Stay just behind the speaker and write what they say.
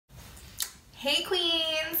Hey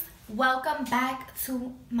queens, welcome back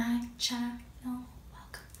to my channel.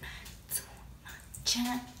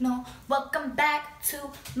 Welcome back to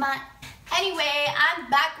my Anyway,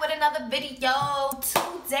 I'm back with another video.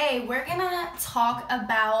 Today we're gonna talk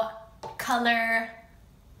about ColourPop.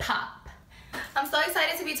 I'm so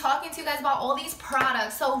excited to be talking to you guys about all these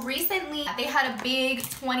products. So recently they had a big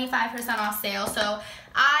 25% off sale, so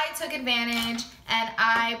I took advantage and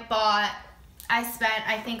I spent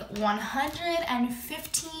I think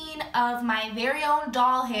 115 of my very own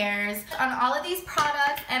doll hairs on all of these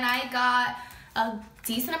products, and I got a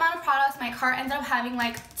decent amount of products. My cart ended up having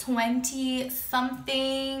like 20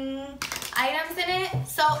 something items in it,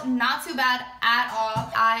 so not too bad at all.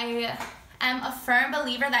 I am a firm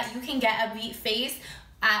believer that you can get a beat face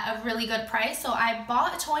at a really good price, so I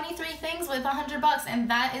bought 23 things with $100, and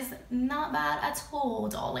that is not bad at all,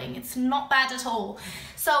 darling. It's not bad at all.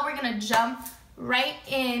 So we're gonna jump right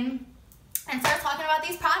in and start talking about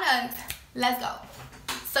these products. Let's go.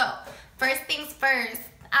 So first things first,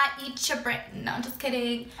 I eat your brain. No, I'm just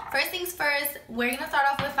kidding. First things first, we're gonna start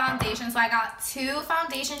off with foundation. So I got two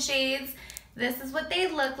foundation shades. This is what they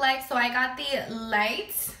look like. So I got the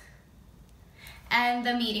light and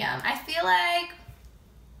the medium. I feel like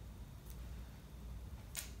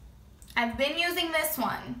I've been using this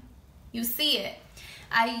one. You see it.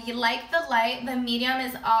 I like the light. The medium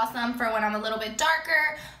is awesome for when I'm a little bit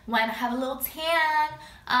darker, when I have a little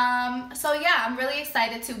tan. So yeah, I'm really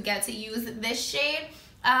excited to get to use this shade.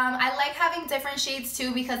 I like having different shades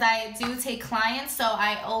too because I do take clients, so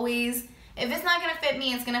I always, if it's not gonna fit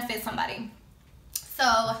me, it's gonna fit somebody.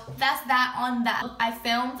 So that's that on that. I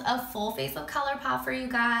filmed a full face of ColourPop for you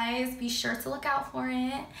guys. Be sure to look out for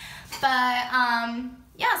it. But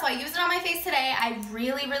yeah, so I used it on my face today. I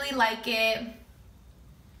really, really like it.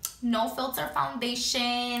 No filter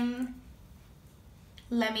foundation.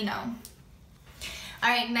 Let me know. All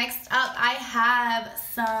right, next up I have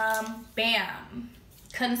some BAM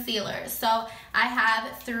concealer. So I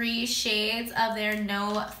have 3 shades of their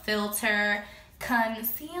no filter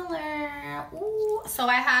concealer. Ooh. So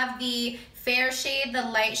I have the fair shade, the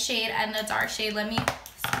light shade, and the dark shade. Let me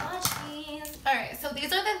swatch these. All right, so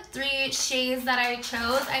these are the 3 shades that I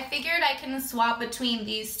chose. I figured I can swap between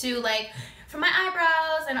these two, like for my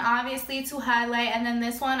eyebrows and obviously to highlight, and then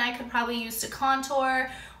this one I could probably use to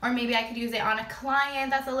contour, or maybe I could use it on a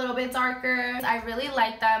client that's a little bit darker. I really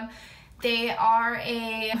like them. They are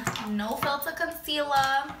a no filter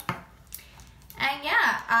concealer, and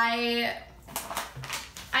yeah, I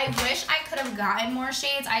wish I could have gotten more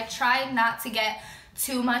shades. I tried not to get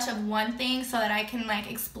too much of one thing so that I can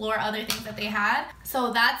like explore other things that they had.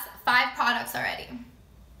 So that's 5 products already.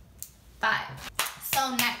 5.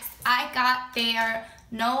 So next, I got their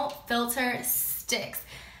no filter sticks.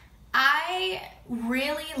 I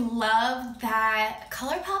really love that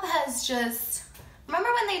ColourPop has just, remember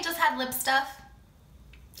when they just had lip stuff?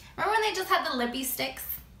 Remember when they just had the lippy sticks?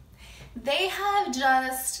 They have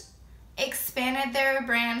just expanded their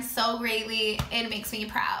brand so greatly. It makes me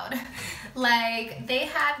proud. Like, they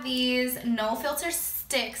have these no filter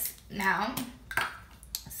sticks now.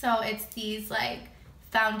 So it's these like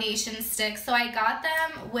foundation sticks. So I got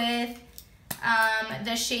them with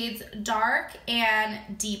the shades dark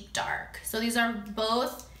and deep dark. So these are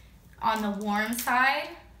both on the warm side.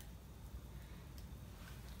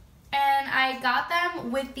 And I got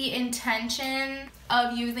them with the intention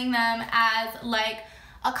of using them as like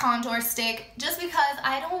a contour stick, just because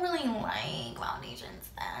I don't really like foundation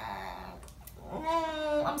sticks.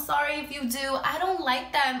 I'm sorry if you do. I don't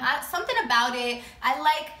like them. Something about it, I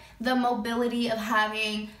like the mobility of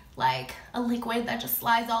having like a liquid that just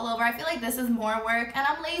slides all over. I feel like this is more work, and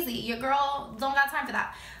I'm lazy. Your girl don't got time for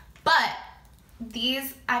that. But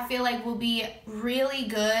these I feel like will be really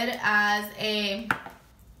good as a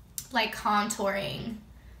like contouring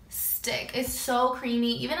stick. It's so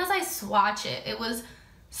creamy. Even as I swatch it, it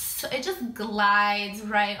just glides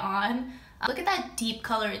right on. Look at that deep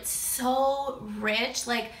color. It's so rich.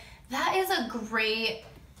 Like, that is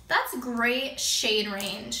that's great shade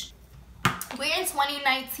range. We're in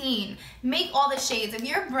 2019. Make all the shades. If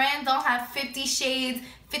your brand don't have 50 shades,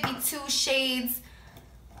 52 shades,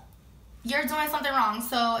 you're doing something wrong.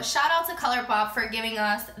 So shout out to ColourPop for giving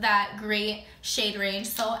us that great shade range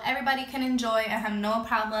so everybody can enjoy and have no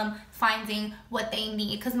problem finding what they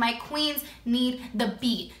need, because my queens need the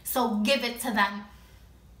beat, so give it to them.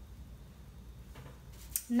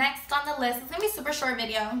 Next on the list, it's gonna be a super short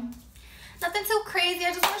video. Nothing too crazy.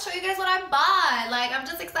 I just want to show you guys what I bought. Like, I'm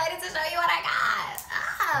just excited to show you what I got.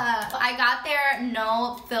 I got their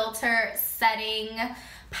no filter setting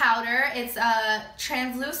powder. It's a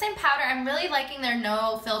translucent powder. I'm really liking their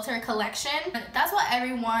no filter collection. That's what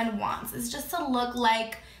everyone wants, is just to look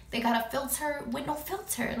like they got a filter with no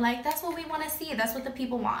filter. Like, that's what we want to see. That's what the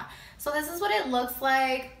people want. So this is what it looks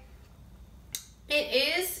like.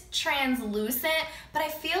 It is translucent, but I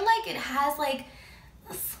feel like it has like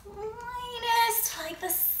the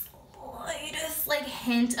slightest like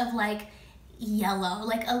hint of like yellow,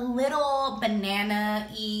 like a little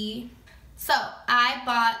banana-y. So I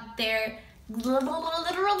bought their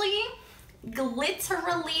glitterily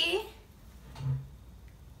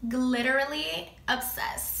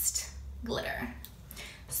obsessed glitter.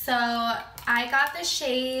 So I got the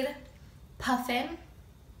shade Puffin,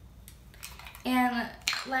 and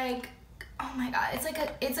like, oh my god,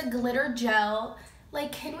 it's a glitter gel.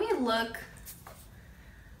 Like, can we look?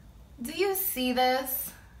 Do you see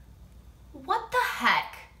this? What the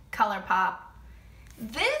heck, ColourPop?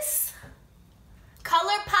 This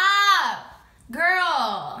ColourPop,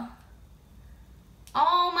 girl.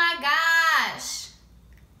 Oh my gosh.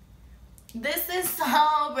 This is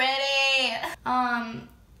so pretty.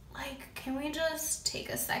 Like, can we just take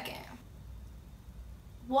a second?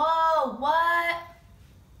 Whoa, what?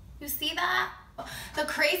 You see that? The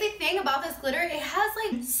crazy thing about this glitter, it has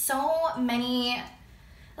like so many,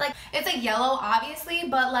 like, it's a yellow obviously,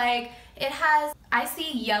 but like it has, I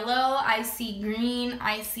see yellow, I see green,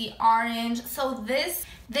 I see orange. So this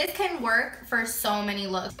can work for so many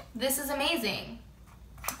looks. This is amazing.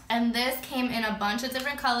 And this came in a bunch of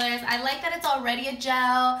different colors. I like that it's already a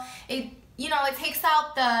gel. It, you know, it takes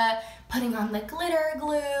out the putting on the glitter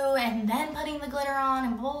glue and then putting the glitter on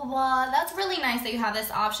and blah, blah, blah. That's really nice that you have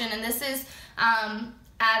this option. And this is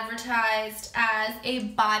advertised as a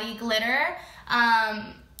body glitter.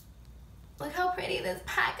 Look how pretty this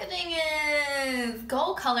packaging is.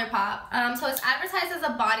 Go ColourPop. So it's advertised as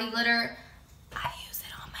a body glitter. I use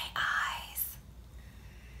it on my eyes.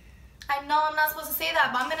 I know I'm not supposed to say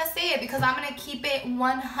that, but I'm gonna say it because I'm gonna keep it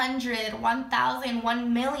 100, 1,000,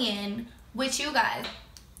 1,000,000 with you guys.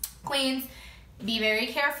 Queens, be very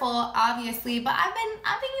careful, obviously, but I've been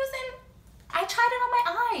using, I tried it on my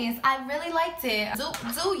eyes. I really liked it. Do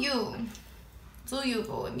you,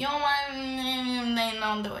 boo. If you don't want, then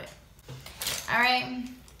don't do it. Alright,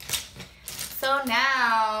 so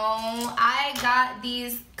now I got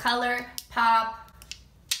these ColourPop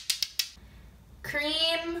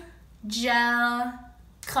cream gel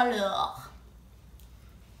color.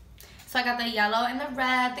 So I got the yellow and the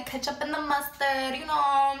red, the ketchup and the mustard, you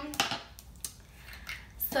know.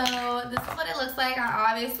 So this is what it looks like.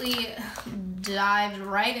 I obviously dived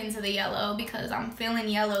right into the yellow because I'm feeling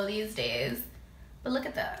yellow these days. But look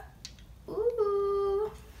at that.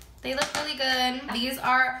 Ooh, they look really good. These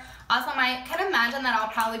are awesome. I can imagine that I'll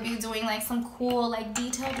probably be doing like some cool like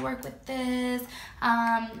detailed work with this.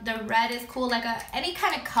 The red is cool. Like any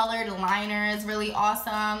kind of colored liner is really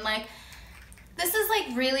awesome. Like, this is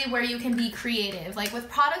like really where you can be creative. Like with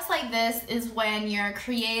products like this is when your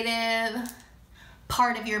creative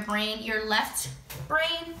part of your brain, your left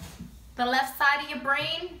brain, the left side of your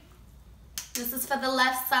brain, this is for the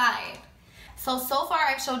left side. So far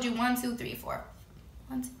I've showed you 1, 2, 3, 4.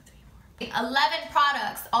 1, 2, 3, 4. 11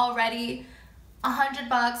 products already, $100.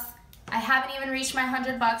 I haven't even reached my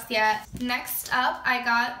 $100 yet. Next up, I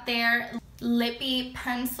got their Lippy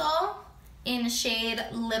Pencil in shade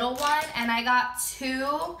Little One, and I got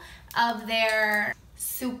 2 of their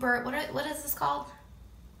super, what is this called?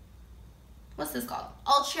 What's this called?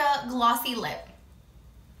 Ultra Glossy Lip.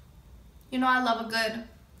 You know I love a good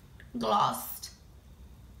glossed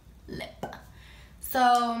lip.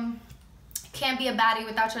 So can't be a baddie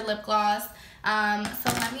without your lip gloss.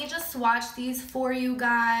 So let me just swatch these for you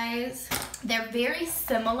guys. They're very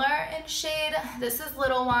similar in shade. This is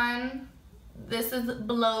Little One. This is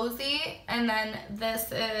Blowsy, and then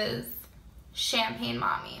this is Champagne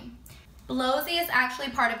Mommy. Blowsy is actually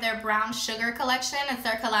part of their Brown Sugar collection. It's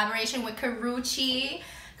their collaboration with Karrueche.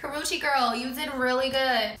 Karrueche girl, you did really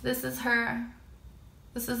good. This is her.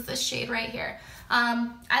 This is the shade right here.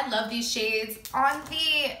 I love these shades. On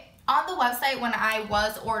the website when I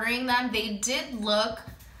was ordering them, they looked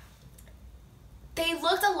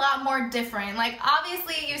a lot more different. Like,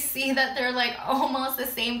 obviously you see that they're like almost the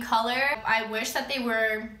same color. I wish that they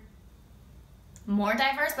were more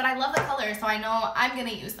diverse, but I love the color, so I know I'm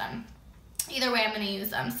gonna use them. Either way, I'm gonna use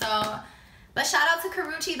them. So, but shout out to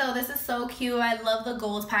Karrueche though. This is so cute. I love the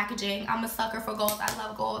gold packaging. I'm a sucker for gold. I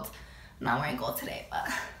love gold. I'm not wearing gold today, but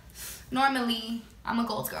normally I'm a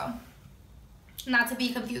gold girl. Not to be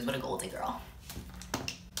confused with a golden girl.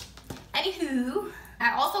 Anywho,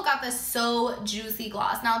 I also got the So Juicy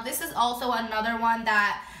gloss. Now this is also another one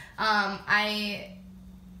that I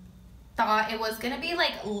thought it was gonna be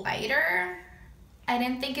like lighter. I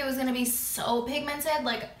didn't think it was gonna be so pigmented.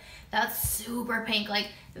 Like, that's super pink. Like,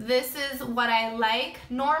 this is what I like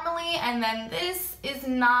normally, and then this is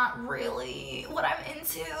not really what I'm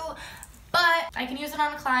into. But I can use it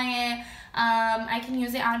on a client. I can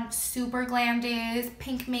use it on super glam days,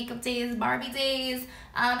 pink makeup days, Barbie days.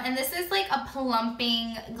 And this is like a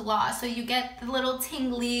plumping gloss. So you get the little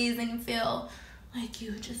tinglies and you feel like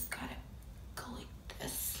you just gotta go like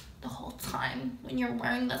this the whole time when you're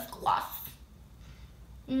wearing this gloss.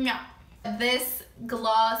 No. This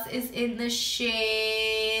gloss is in the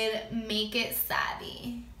shade Make It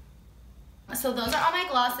Savvy. So those are all my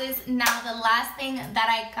glosses. Now the last thing that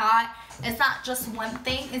I got, it's not just one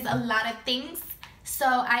thing, it's a lot of things. So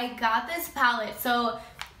I got this palette. So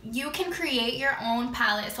you can create your own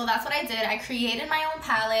palette. So that's what I did. I created my own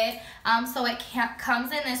palette. So it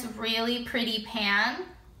comes in this really pretty pan.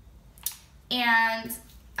 And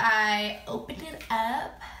I opened it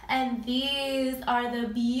up, and these are the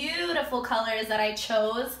beautiful colors that I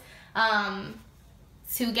chose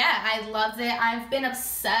to get. I loved it. I've been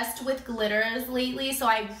obsessed with glitters lately, so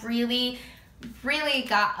I really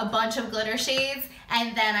got a bunch of glitter shades,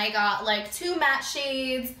 and then I got like 2 matte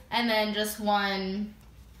shades, and then just one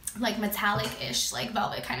like metallic-ish, like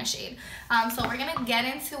velvet kind of shade. So we're gonna get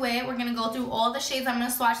into it. We're gonna go through all the shades. I'm gonna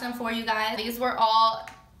swatch them for you guys. These were all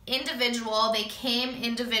individual. They came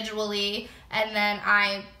individually, and then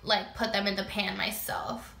I like put them in the pan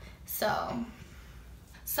myself. So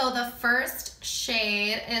the first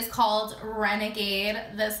shade is called Renegade.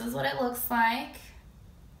 This is what it looks like.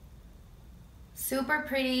 Super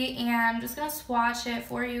pretty, and I'm just gonna swatch it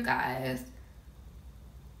for you guys.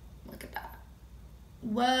 Look at that.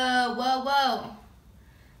 Whoa, whoa, whoa.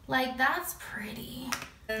 Like, that's pretty.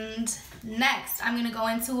 And next, I'm gonna go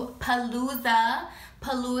into Palooza.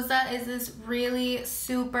 Palooza is this really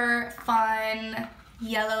super fun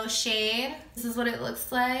yellow shade. This is what it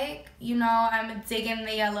looks like. You know, I'm digging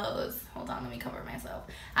the yellows. Hold on, let me cover myself.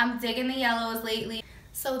 I'm digging the yellows lately.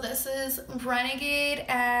 So this is Renegade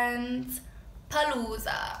and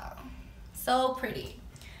Palooza. So pretty.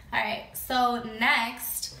 All right, so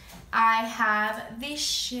next I have this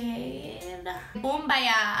shade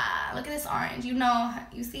Bombaya. Look at this orange. You know,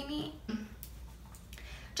 you see me?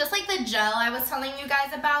 Just like the gel I was telling you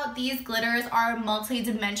guys about, these glitters are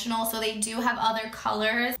multi-dimensional, so they do have other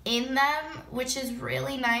colors in them, which is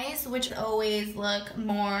really nice, which always look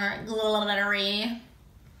more glittery.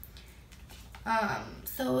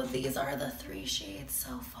 So these are the 3 shades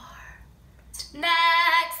so far.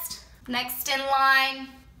 Next in line.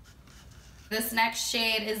 This next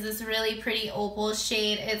shade is this really pretty opal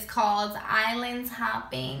shade. It's called Island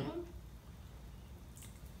Hopping.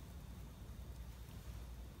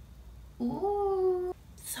 Ooh,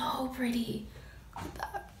 so pretty. Look at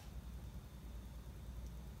that.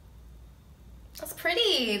 That's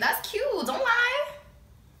pretty. That's cute. Don't lie.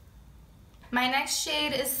 My next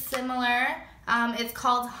shade is similar. It's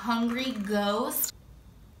called Hungry Ghost.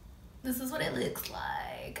 This is what it looks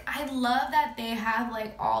like. I love that they have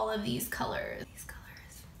like all of these colors.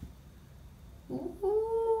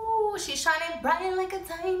 Ooh, she's shining bright like a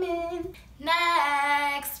diamond.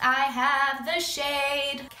 Next, I have the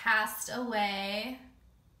shade Castaway.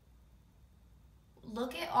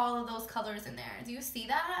 Look at all of those colors in there. Do you see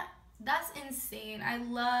that? That's insane. I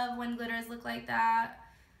love when glitters look like that.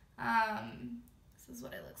 This is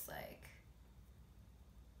what it looks like.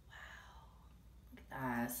 Wow, look at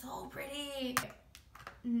that, so pretty.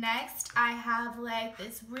 Next, I have like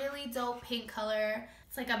this really dope pink color.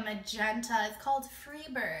 It's like a magenta. It's called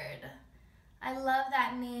Freebird. I love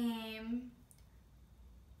that name.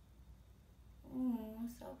 Ooh,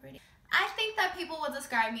 so pretty. I think that people would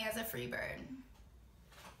describe me as a free bird.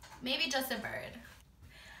 Maybe just a bird.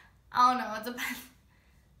 I don't know, it depends.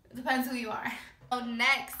 It depends who you are. So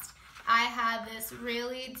next, I have this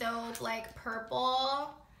really dope like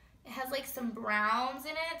purple. It has like some browns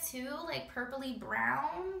in it too, like purpley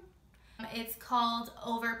brown. It's called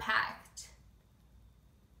Overpacked.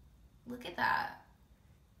 Look at that.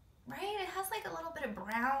 Right? It has like a little bit of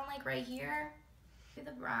brown like right here.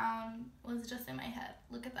 The brown was just in my head.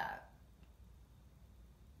 Look at that.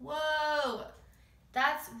 Whoa!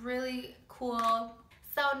 That's really cool.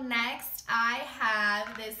 So next I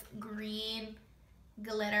have this green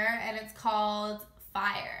glitter, and it's called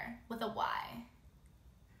Fire with a Y.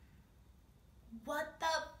 What the?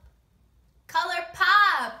 Color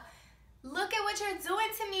Pop! Look at what you're doing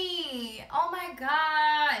to me! Oh my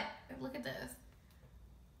god! Look at this.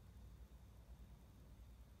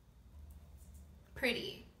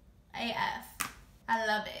 Pretty AF. I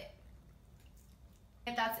love it.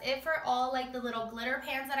 that's it for all like the little glitter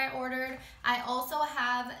pans that I ordered. I also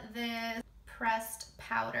have this pressed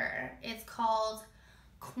powder. It's called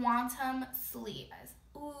Quantum Sleep.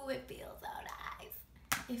 Ooh, it feels so nice.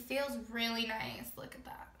 It feels really nice. Look at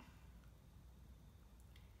that.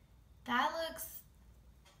 That looks,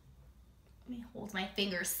 let me hold my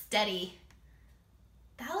finger steady.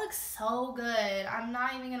 That looks so good. I'm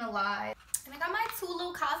not even gonna lie. And I got my two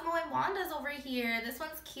little Cosmo and Wandas over here. This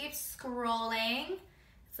one's Keep Scrolling.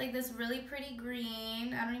 It's like this really pretty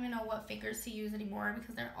green. I don't even know what fingers to use anymore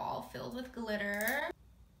because they're all filled with glitter.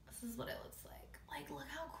 This is what it looks like. Like, look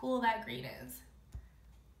how cool that green is.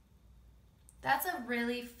 That's a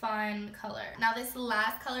really fun color. Now this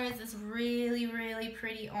last color is this really, really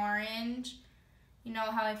pretty orange. You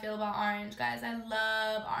know how I feel about orange, guys. I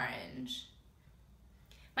love orange.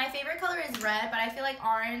 My favorite color is red, but I feel like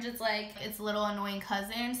orange is like its little annoying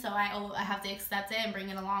cousin, so I have to accept it and bring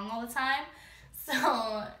it along all the time.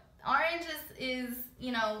 So orange is,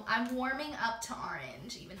 you know, I'm warming up to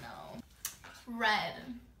orange, even though red,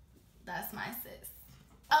 that's my sis.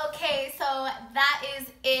 Okay, so that is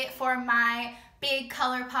it for my big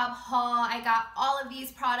ColourPop haul. I got all of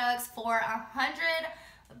these products for $100,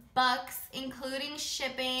 including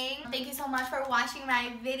shipping. Thank you so much for watching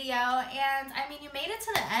my video, and I mean, you made it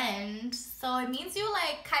to the end, so it means you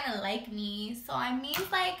like kind of like me. So I means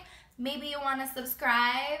like maybe you want to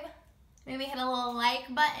subscribe, maybe hit a little like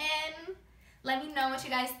button. Let me know what you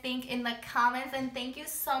guys think in the comments, and thank you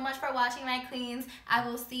so much for watching my queens. I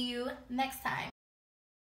will see you next time.